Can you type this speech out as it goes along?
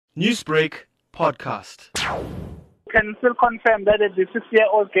Newsbreak Podcast. Can still confirm that the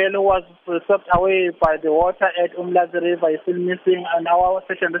 6-year-old girl who was swept away by the water at Umlazi River is still missing, and our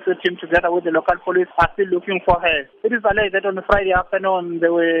search and rescue team together with the local police are still looking for her. It is alleged that on a Friday afternoon they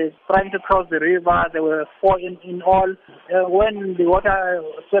were trying to cross the river. There were 4 in all. When the water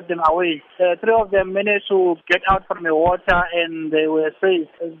swept them away, 3 of them managed to get out from the water and they were safe.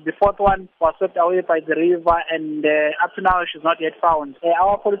 The 4th one was swept away by the river, and up to now she's not yet found.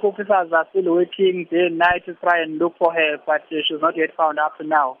 Our police officers are still working day and night to try and look for her, but she's not yet found up to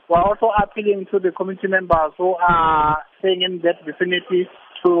now. We're also appealing to the community members who are staying in that vicinity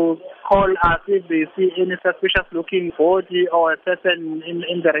to call us if they see any suspicious looking body or a person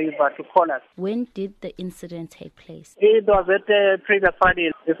in the river, to call us. When did the incident take place? It was at previous Friday.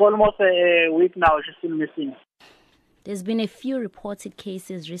 It's almost a week now she's still missing. There's been a few reported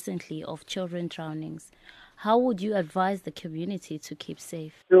cases recently of children drownings. How would you advise the community to keep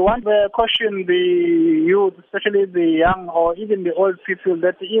safe? We want to caution the youth, especially the young or even the old people,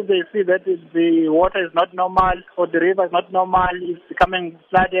 that if they see that the water is not normal or the river is not normal, it's becoming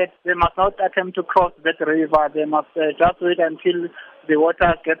flooded, they must not attempt to cross that river. They must just wait until the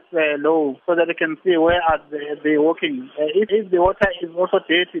water gets low so that they can see where are they walking. If the water is also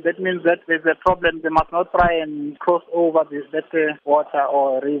dirty, that means that there's a problem. They must not try and cross over that water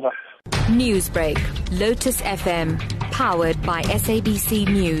or river. Newsbreak, Lotus FM, powered by SABC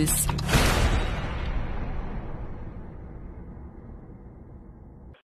News.